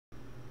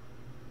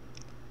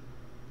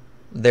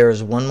There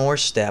is one more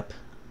step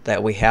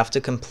that we have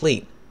to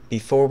complete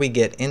before we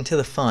get into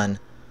the fun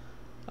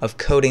of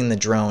coding the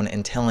drone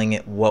and telling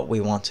it what we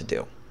want to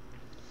do.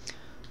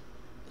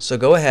 So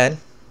go ahead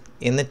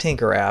in the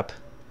Tynker app,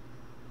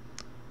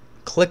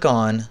 click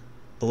on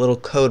the little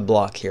code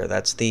block here.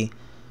 That's the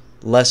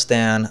less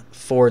than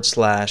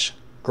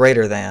 /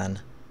 greater than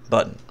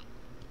button.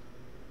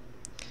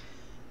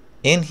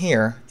 In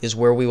here is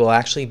where we will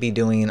actually be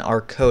doing our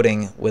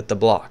coding with the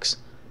blocks.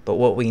 But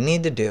what we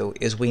need to do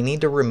is we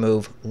need to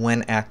remove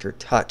when actor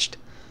touched.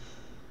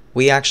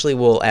 We actually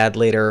will add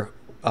later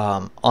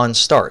on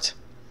start.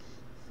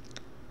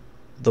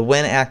 The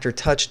when actor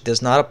touched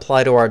does not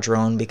apply to our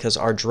drone because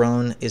our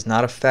drone is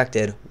not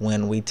affected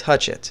when we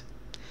touch it.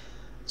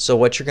 So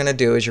what you're going to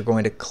do is you're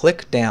going to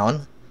click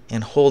down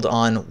and hold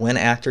on when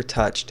actor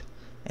touched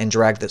and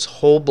drag this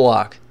whole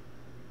block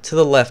to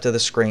the left of the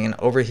screen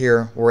over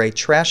here where a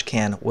trash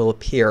can will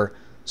appear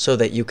so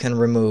that you can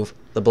remove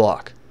the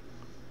block.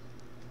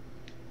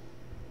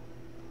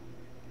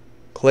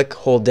 Click,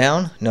 hold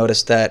down,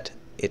 notice that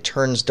it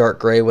turns dark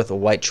gray with a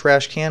white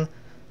trash can,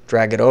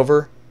 drag it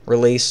over,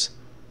 release,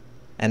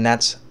 and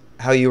that's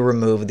how you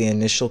remove the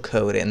initial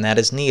code, and that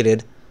is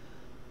needed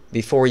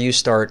before you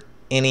start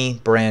any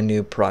brand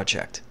new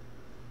project.